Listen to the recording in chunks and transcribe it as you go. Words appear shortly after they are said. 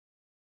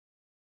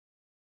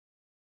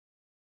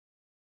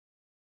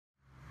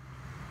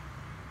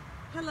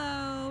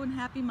Hello and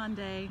happy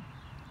Monday.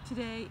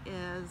 Today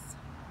is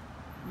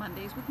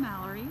Mondays with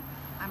Mallory.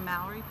 I'm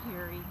Mallory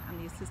Perry. I'm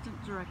the Assistant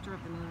Director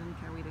of the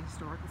Newnan-Coweta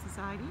Historical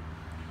Society,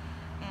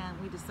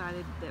 and we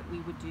decided that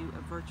we would do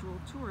a virtual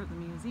tour of the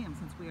museum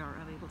since we are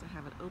unable to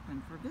have it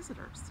open for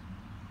visitors.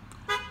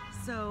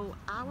 So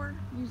our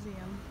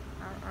museum,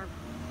 our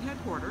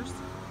headquarters,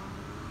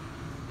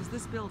 is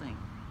this building.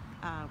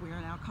 We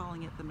are now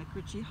calling it the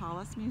McRitchie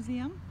Hollis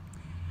Museum.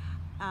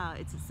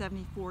 It's at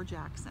 74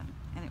 Jackson,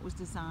 and it was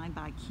designed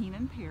by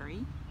Keenan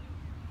Perry,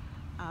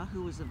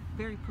 who was a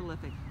very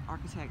prolific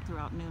architect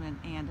throughout Newnan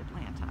and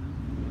Atlanta.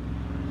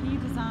 He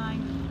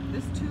designed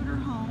this Tudor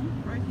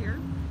home right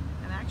here,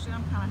 and actually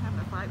I'm kind of having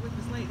a fight with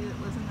this lady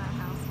that lives in that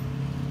house.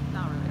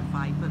 Not really a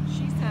fight, but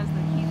she says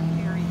that Keenan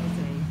Perry is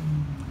a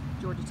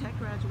Georgia Tech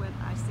graduate.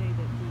 I say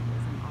that he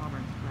is an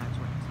Auburn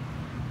graduate.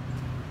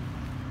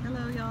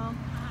 Hello, y'all.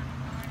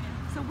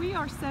 So we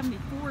are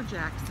 74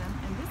 Jackson,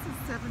 and this is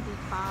 75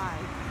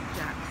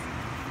 Jackson,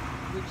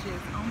 which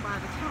is owned by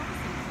the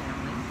Thomason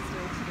family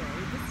still today.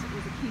 This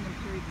was a Keenan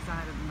Perry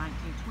design of the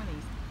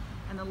 1920s.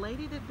 And the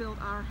lady that built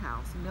our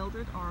house,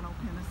 Mildred Arnold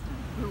Peniston,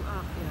 grew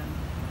up in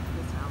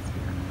this house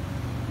here.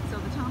 So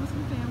the Thomason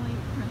family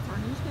prints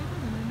our newspaper,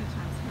 the Newnan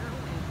Times-Herald,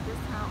 and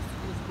this house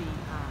is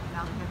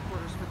now the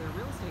headquarters for their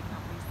real estate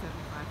company,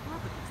 75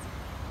 Properties.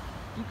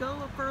 You go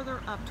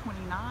further up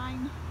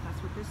 29,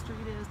 that's what this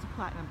street is, to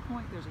Platinum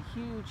Point. There's a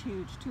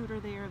huge Tudor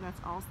there.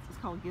 It's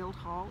called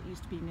Guildhall. It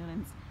used to be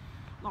Newnan's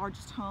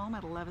largest home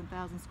at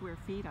 11,000 square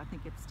feet. I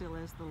think it still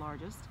is the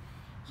largest.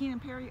 Keenan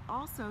Perry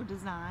also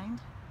designed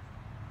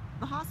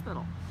the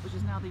hospital, which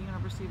is now the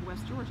University of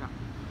West Georgia.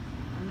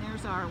 And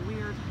there's our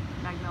weird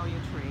magnolia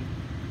tree.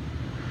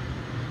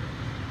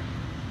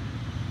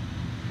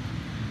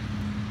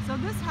 So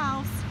this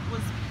house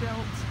was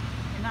built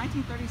in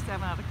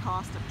 1937 at a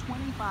cost of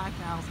 $25,000,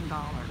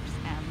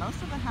 and most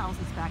of the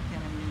houses back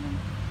then in Newnan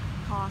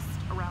cost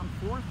around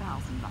 $4,000.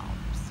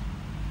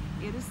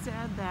 It is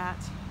said that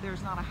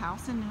there's not a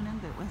house in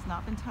Newnan that has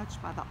not been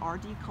touched by the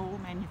R.D. Cole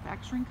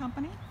Manufacturing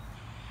Company.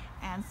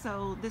 And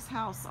so this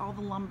house, all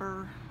the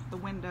lumber, the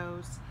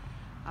windows,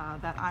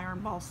 that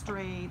iron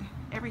balustrade,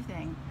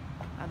 everything,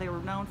 they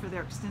were known for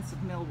their extensive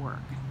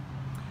millwork.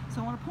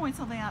 So I want to point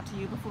something out to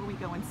you before we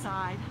go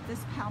inside. This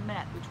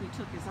palmette, which we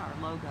took as our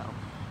logo,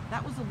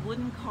 that was a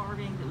wooden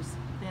carving that was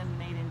then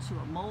made into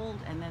a mold,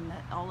 and then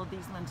all of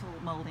these lintel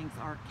moldings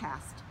are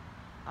cast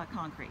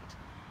concrete.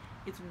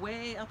 It's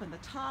way up in the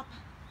top.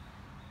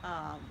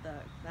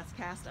 That's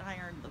cast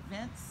iron. The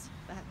vents,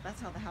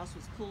 that's how the house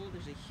was cooled.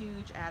 There's a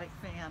huge attic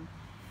fan.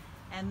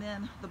 And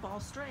then the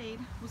balustrade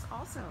was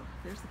also,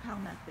 there's the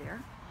palmette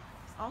there.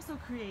 It's also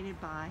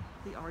created by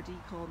the R.D.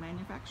 Cole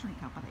Manufacturing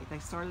Company. They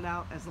started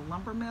out as a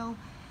lumber mill.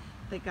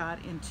 They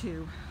got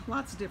into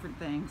lots of different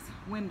things,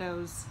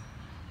 windows.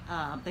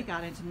 They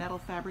got into metal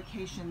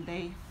fabrication.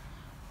 They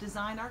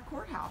designed our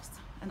courthouse,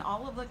 and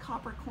all of the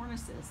copper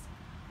cornices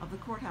of the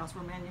courthouse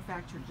were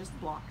manufactured just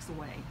blocks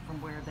away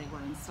from where they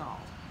were installed,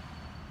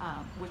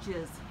 which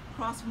is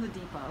across from the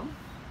depot,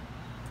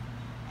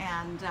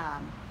 and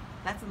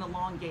that's an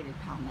elongated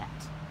palmette.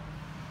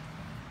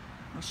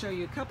 I'll show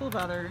you a couple of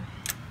other.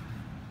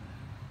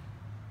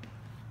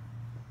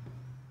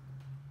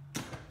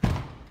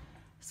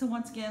 So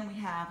once again, we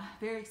have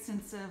very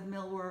extensive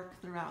millwork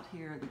throughout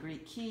here, the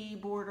Greek key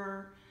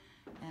border,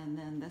 and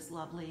then this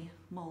lovely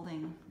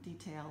molding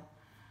detail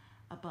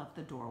above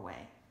the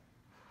doorway.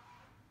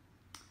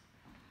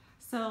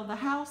 So the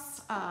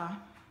house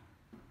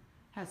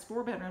has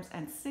 4 bedrooms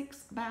and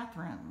 6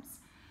 bathrooms.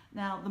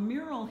 Now the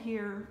mural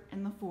here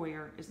in the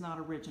foyer is not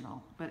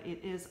original, but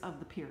it is of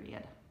the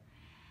period.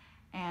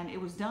 And it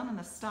was done in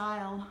the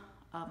style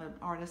of an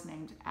artist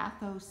named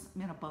Athos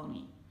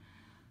Minaboni,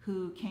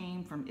 who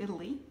came from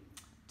Italy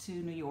to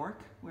New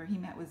York, where he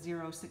met with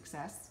zero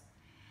success.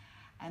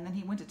 And then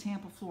he went to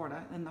Tampa,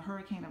 Florida, and the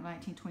hurricane of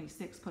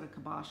 1926 put a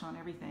kibosh on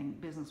everything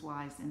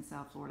business-wise in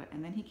South Florida.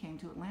 And then he came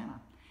to Atlanta,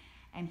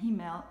 and he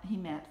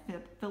met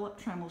Philip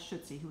Tremel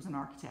Schutze, who was an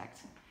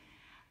architect.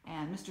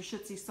 And Mr.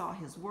 Schutze saw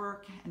his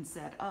work and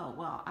said, oh,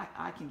 well,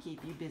 I can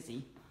keep you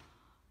busy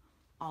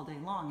all day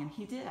long. And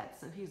he did.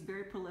 So he's a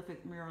very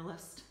prolific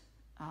muralist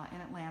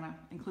in Atlanta,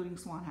 including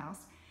Swan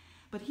House.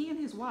 But he and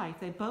his wife,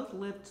 they both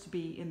lived to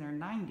be in their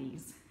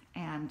 90s,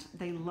 and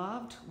they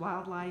loved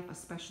wildlife,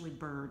 especially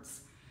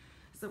birds.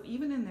 So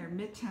even in their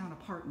midtown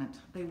apartment,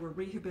 they were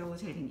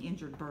rehabilitating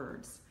injured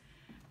birds.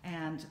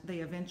 And they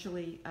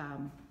eventually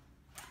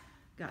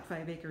got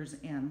 5 acres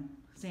in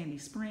Sandy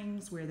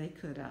Springs where they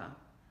could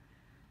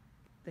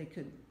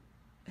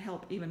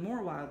help even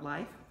more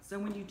wildlife. So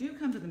when you do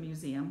come to the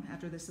museum,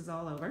 after this is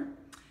all over,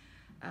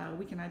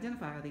 we can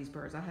identify these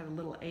birds. I had a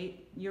little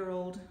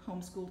 8-year-old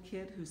homeschooled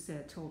kid who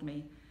told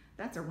me,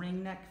 that's a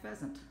ring-necked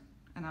pheasant.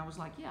 And I was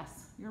like,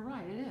 yes, you're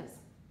right, it is.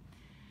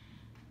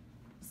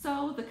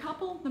 So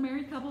the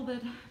married couple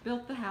that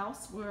built the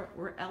house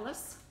were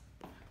Ellis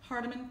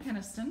Hardiman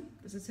Peniston,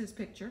 this is his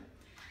picture,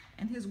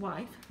 and his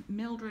wife,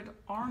 Mildred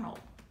Arnold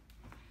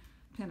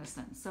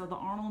Peniston. So the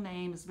Arnold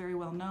name is very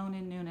well known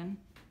in Newnan.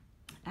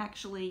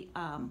 Actually,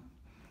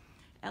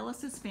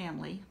 Ellis's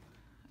family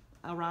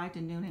arrived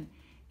in Newnan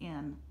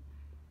in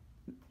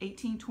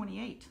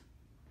 1828.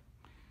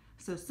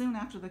 So soon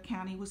after the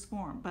county was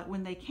formed. But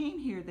when they came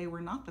here, they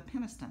were not the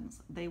Penistons.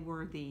 They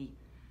were the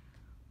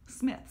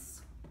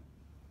Smiths.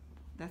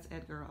 That's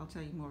Edgar. I'll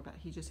tell you more about.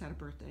 He just had a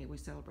birthday. We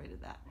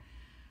celebrated that.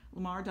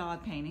 Lamar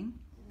Dodd painting.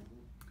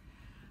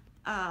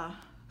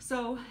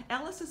 So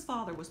Ellis's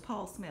father was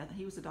Paul Smith.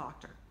 He was a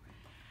doctor.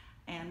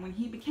 And when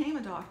he became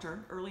a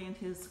doctor early in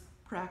his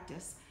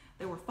practice,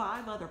 there were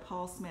 5 other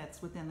Paul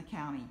Smiths within the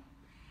county.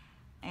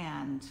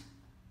 And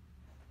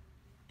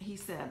he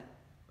said,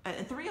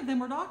 and 3 of them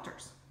were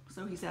doctors.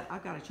 So he said,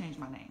 I've got to change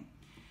my name.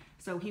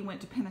 So he went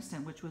to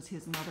Peniston, which was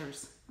his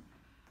mother's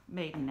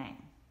maiden name.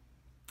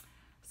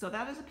 So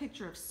that is a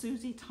picture of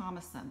Susie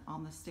Thomason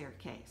on the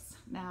staircase.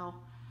 Now,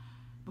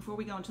 before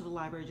we go into the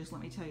library, just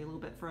let me tell you a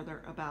little bit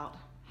further about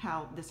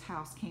how this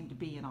house came to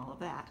be and all of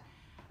that.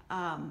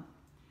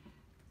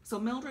 So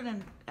Mildred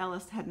and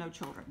Ellis had no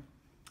children.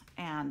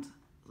 And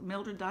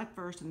Mildred died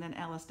first, and then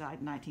Ellis died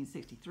in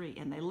 1963,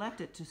 and they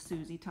left it to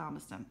Susie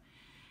Thomason.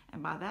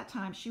 And by that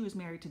time, she was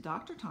married to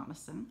Dr.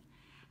 Thomason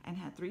and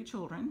had 3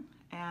 children,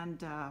 and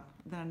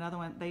then another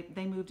one,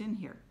 they moved in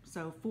here.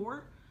 So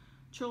 4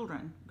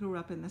 children grew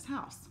up in this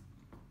house.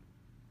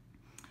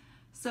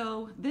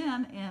 So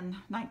then in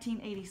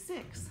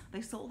 1986,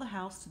 they sold the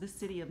house to the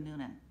city of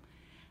Newnan,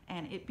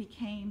 and it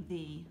became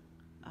the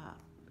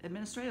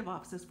administrative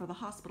offices for the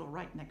hospital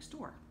right next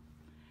door.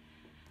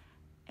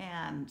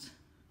 And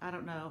I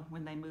don't know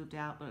when they moved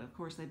out, but of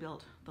course they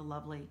built the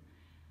lovely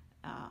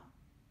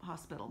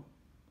hospital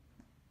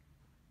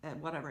at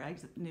whatever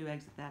new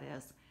exit that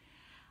is.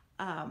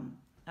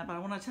 But I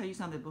want to tell you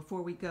something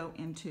before we go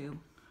into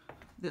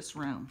this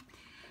room.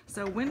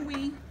 So when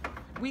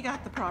we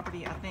got the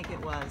property, I think it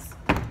was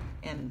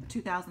in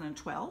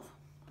 2012.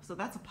 So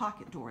that's a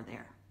pocket door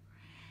there.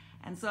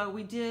 And so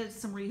we did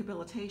some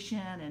rehabilitation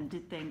and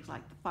did things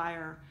like the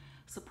fire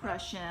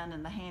suppression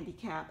and the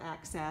handicap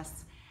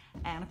access.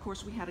 And of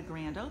course we had a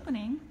grand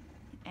opening,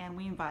 and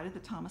we invited the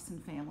Thomason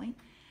family.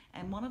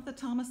 And one of the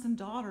Thomason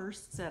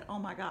daughters said, oh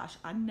my gosh,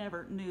 I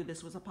never knew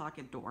this was a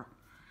pocket door.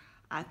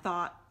 I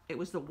thought it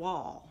was the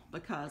wall,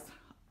 because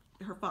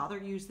her father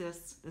used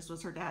this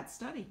was her dad's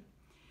study.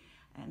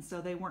 And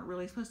so they weren't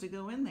really supposed to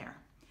go in there.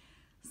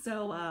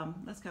 So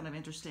that's kind of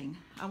interesting.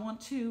 I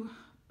want to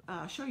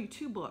show you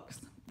 2 books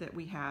that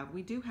we have.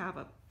 We do have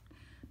a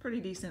pretty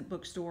decent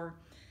bookstore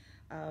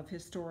of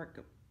historic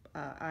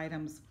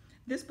items.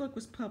 This book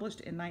was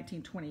published in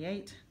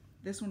 1928.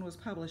 This one was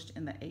published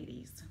in the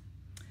 80s.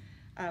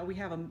 We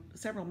have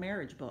several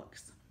marriage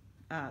books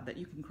that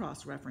you can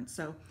cross-reference.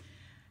 So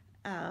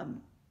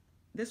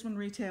this one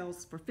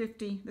retails for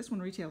 $50. This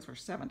one retails for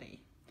 $70.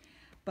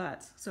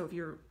 But so if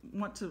you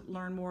want to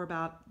learn more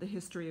about the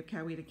history of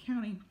Coweta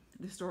County,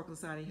 the Historical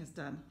Society has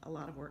done a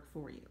lot of work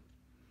for you.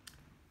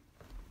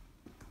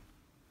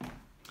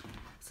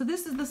 So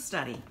this is the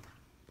study.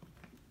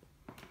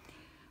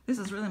 This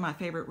is really my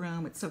favorite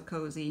room. It's so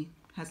cozy,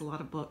 has a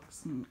lot of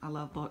books, and I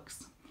love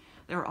books.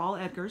 They're all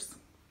Edgar's.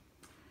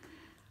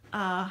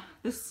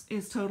 This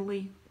is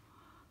totally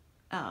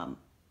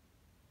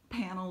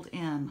paneled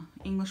in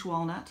English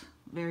walnut,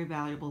 very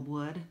valuable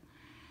wood.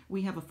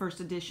 We have a first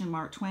edition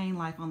Mark Twain,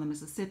 Life on the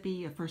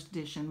Mississippi, a first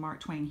edition Mark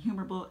Twain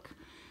humor book.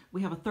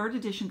 We have a 3rd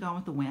edition Gone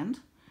with the Wind,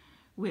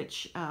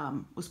 which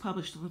was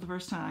published for the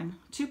first time,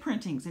 2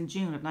 printings in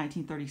June of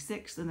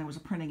 1936, and there was a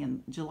printing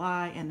in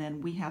July, and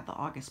then we have the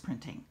August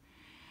printing.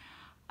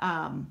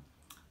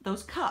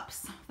 Those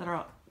cups that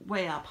are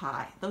way up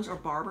high, those are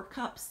barber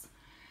cups.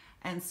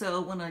 And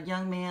so when a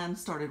young man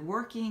started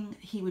working,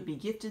 he would be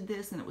gifted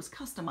this, and it was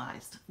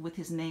customized with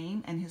his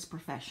name and his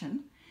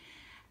profession.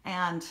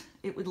 And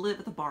it would live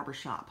at the barber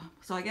shop.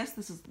 So I guess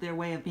this is their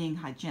way of being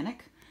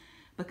hygienic,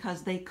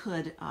 because they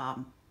could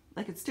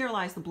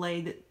sterilize the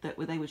blade that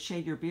they would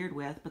shave your beard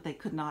with, but they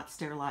could not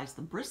sterilize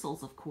the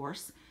bristles, of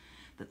course,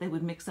 that they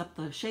would mix up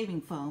the shaving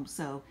foam.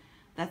 So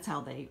that's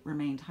how they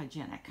remained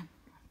hygienic.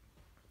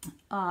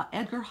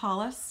 Edgar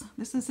Hollis,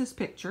 this is his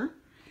picture.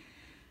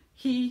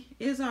 He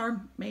is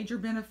our major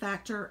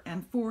benefactor,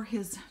 and for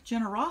his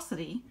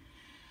generosity,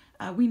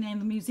 we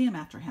named the museum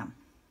after him.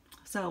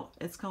 So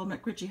it's called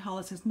McRitchie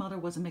Hollis. His mother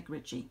was a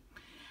McRitchie.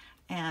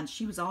 And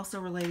she was also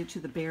related to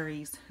the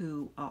Berries,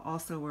 who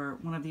also were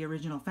one of the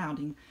original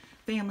founding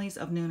families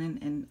of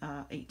Newnan in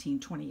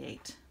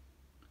 1828.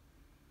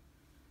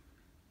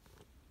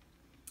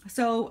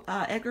 So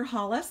Edgar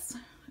Hollis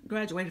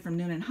graduated from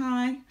Newnan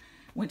High,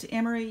 went to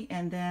Emory,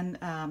 and then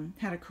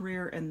had a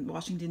career in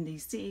Washington,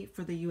 D.C.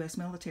 for the U.S.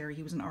 military.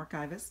 He was an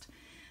archivist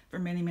for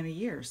many, many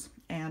years.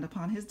 And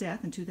upon his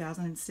death in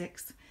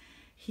 2006,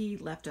 he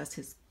left us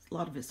a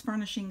lot of his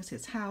furnishings,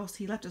 his house.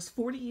 He left us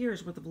 40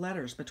 years worth of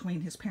letters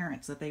between his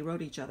parents that they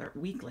wrote each other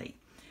weekly.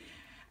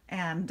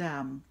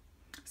 And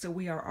so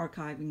we are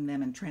archiving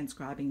them and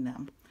transcribing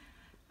them.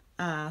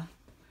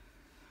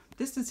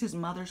 This is his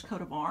mother's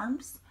coat of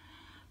arms.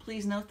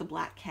 Please note the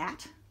black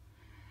cat.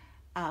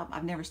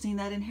 I've never seen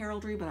that in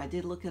heraldry, but I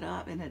did look it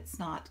up, and it's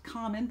not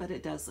common, but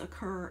it does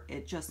occur.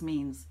 It just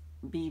means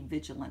be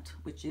vigilant,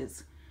 which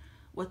is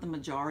what the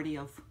majority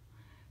of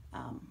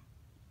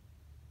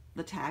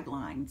the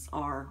taglines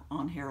are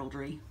on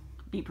heraldry.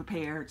 Be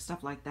prepared,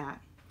 stuff like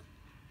that.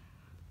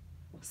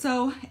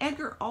 So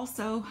Edgar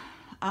also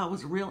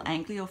was a real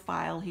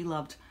Anglophile. He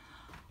loved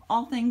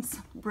all things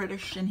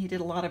British, and he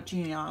did a lot of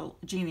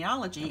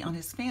genealogy on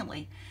his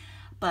family.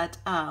 But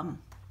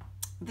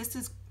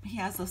he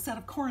has a set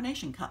of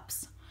coronation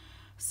cups.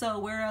 So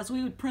whereas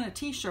we would print a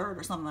t-shirt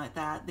or something like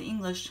that, the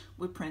English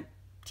would print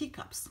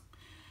teacups.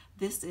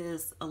 This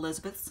is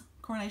Elizabeth's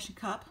coronation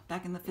cup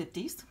back in the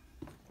 50s.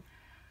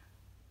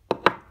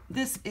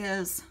 This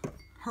is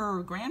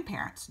her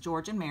grandparents,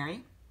 George and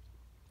Mary.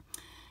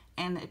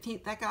 And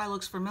if that guy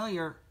looks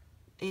familiar,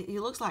 he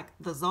looks like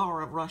the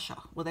Tsar of Russia.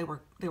 Well, they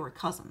were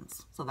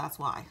cousins, so that's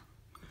why.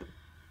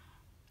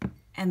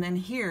 And then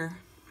here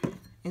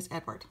is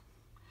Edward.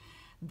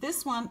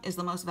 This one is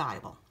the most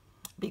valuable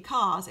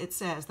because it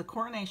says the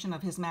coronation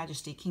of His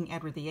Majesty King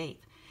Edward VIII.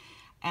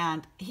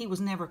 And he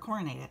was never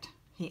coronated.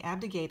 He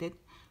abdicated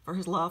for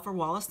his love for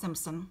Wallis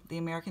Simpson, the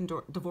American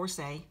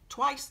divorcee,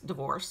 twice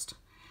divorced.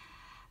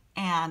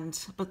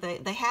 But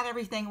they had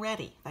everything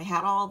ready. They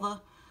had all the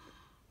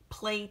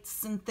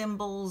plates and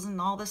thimbles and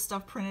all this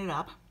stuff printed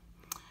up.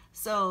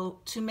 So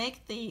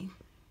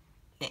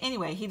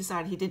anyway, he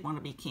decided he didn't want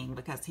to be king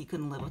because he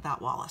couldn't live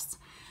without Wallis.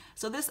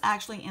 So this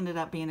actually ended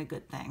up being a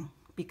good thing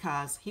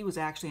because he was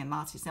actually a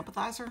Nazi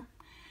sympathizer,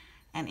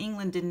 and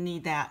England didn't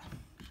need that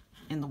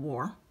in the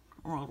war,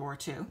 World War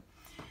II.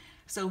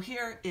 So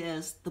here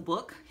is the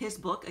book, his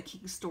book, A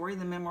King's Story,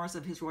 The Memoirs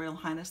of His Royal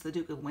Highness the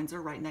Duke of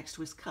Windsor, right next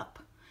to his cup.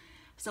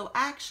 So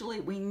actually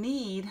we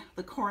need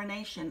the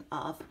coronation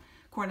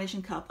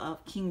cup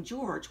of King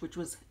George, which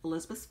was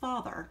Elizabeth's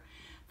father.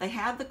 They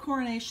had the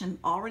coronation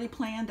already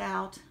planned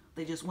out.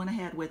 They just went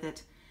ahead with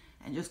it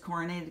and just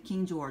coronated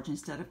King George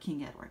instead of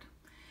King Edward.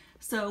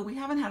 So we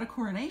haven't had a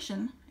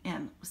coronation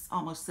in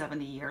almost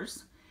 70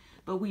 years,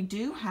 but we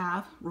do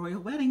have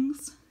royal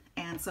weddings,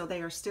 and so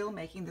they are still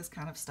making this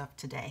kind of stuff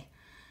today.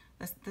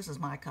 This is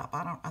my cup.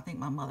 I think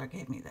my mother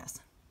gave me this.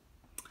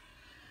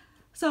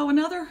 So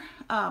another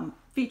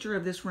feature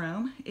of this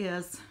room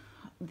is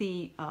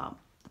the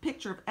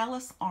picture of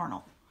Ellis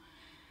Arnold.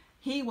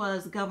 He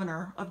was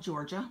governor of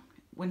Georgia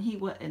when he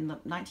was in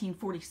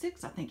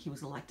 1946, I think he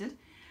was elected.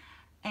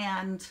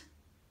 And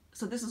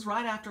so this is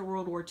right after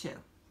World War II.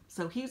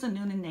 So he was a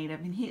Newnan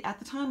native, and at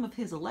the time of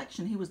his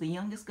election, he was the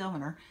youngest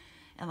governor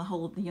in the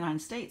whole of the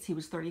United States. He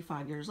was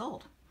 35 years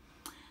old.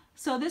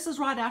 So this is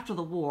right after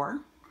the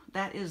war.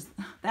 That is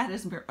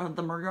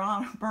the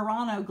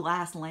Murano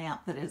glass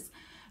lamp that is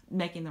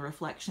making the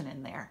reflection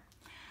in there.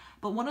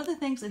 But one of the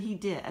things that he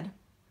did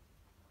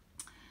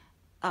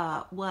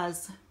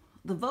was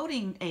the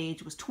voting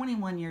age was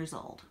 21 years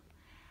old.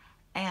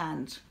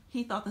 And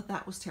he thought that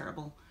that was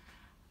terrible,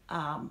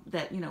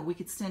 that, we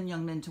could send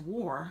young men to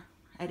war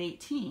at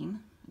 18,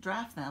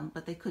 draft them,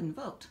 but they couldn't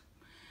vote.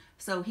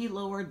 So he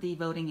lowered the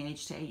voting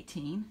age to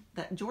 18.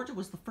 That Georgia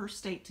was the first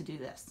state to do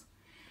this.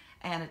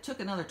 And it took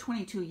another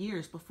 22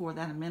 years before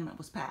that amendment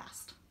was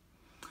passed.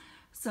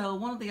 So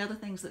one of the other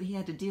things that he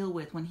had to deal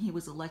with when he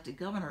was elected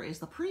governor is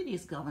the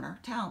previous governor,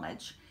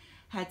 Talmadge,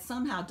 had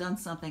somehow done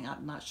something,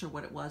 I'm not sure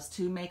what it was,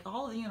 to make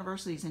all of the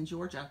universities in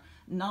Georgia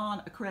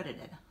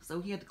non-accredited.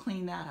 So he had to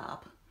clean that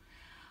up.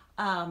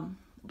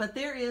 But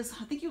there is,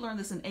 I think you learned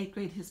this in 8th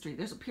grade history,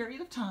 there's a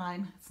period of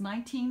time, it's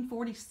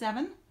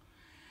 1947,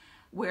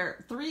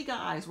 where 3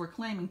 guys were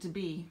claiming to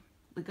be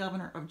the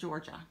governor of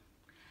Georgia.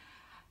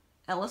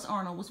 Ellis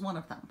Arnold was one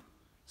of them.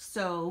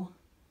 So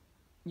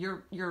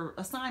your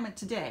assignment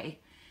today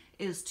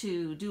is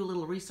to do a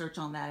little research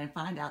on that and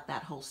find out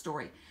that whole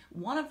story.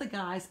 One of the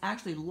guys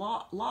actually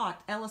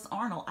locked Ellis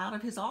Arnold out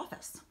of his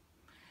office.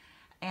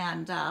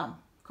 And of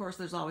course,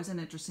 there's always an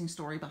interesting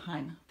story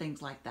behind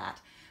things like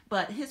that.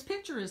 But his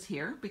picture is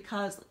here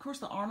because, of course,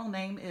 the Arnold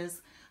name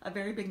is a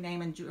very big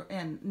name in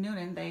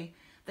Newnan.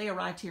 They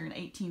arrived here in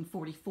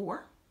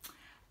 1844.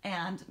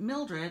 And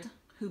Mildred,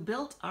 who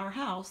built our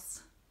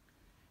house,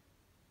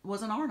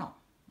 was an Arnold.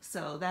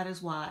 So that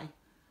is why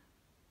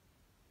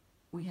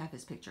we have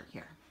his picture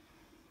here.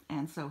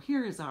 And so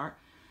here is our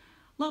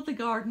lovely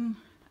garden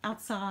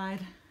outside,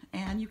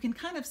 and you can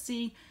kind of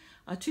see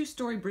a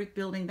 2-story brick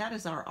building. That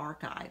is our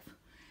archive.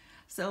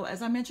 So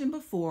as I mentioned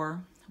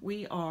before,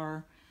 we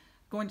are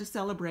going to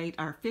celebrate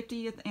our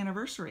 50th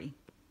anniversary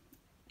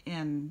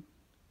in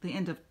the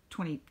end of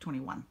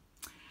 2021.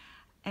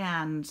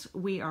 And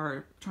we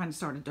are trying to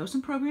start a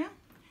docent program.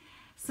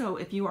 So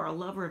if you are a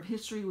lover of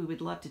history, we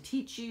would love to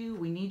teach you.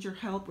 We need your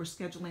help. We're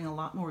scheduling a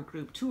lot more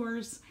group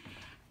tours,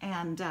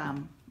 and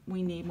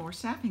we need more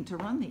staffing to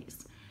run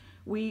these.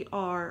 We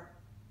are,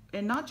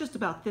 and not just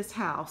about this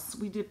house,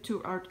 we did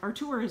our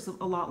tour is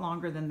a lot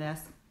longer than this.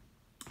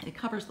 It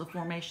covers the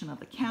formation of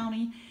the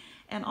county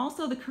and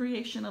also the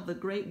creation of the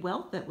great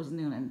wealth that was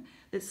Newnan.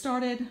 It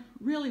started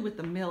really with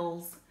the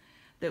mills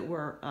that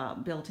were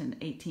built in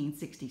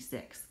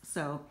 1866.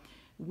 So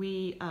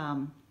we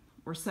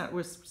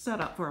was set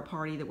up for a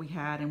party that we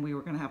had, and we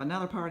were going to have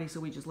another party,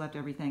 so we just left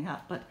everything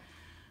up. But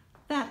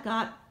that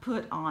got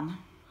put on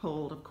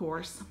hold, of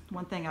course.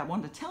 One thing I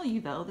wanted to tell you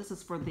though, this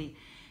is for the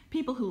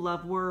people who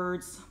love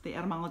words, the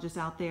etymologists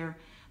out there.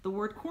 The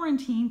word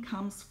quarantine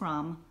comes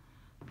from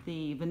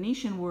the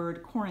Venetian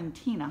word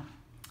quarantina,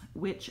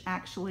 which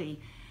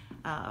actually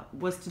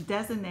was to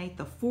designate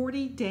the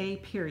 40-day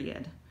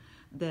period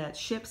that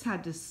ships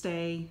had to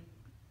stay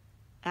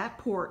at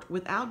port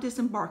without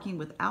disembarking,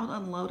 without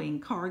unloading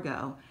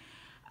cargo,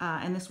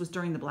 and this was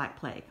during the Black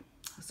Plague.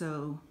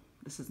 So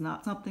this is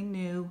not something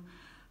new.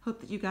 Hope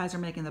that you guys are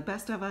making the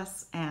best of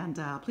us, and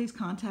please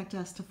contact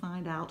us to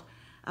find out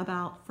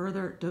about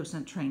further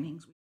docent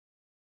trainings.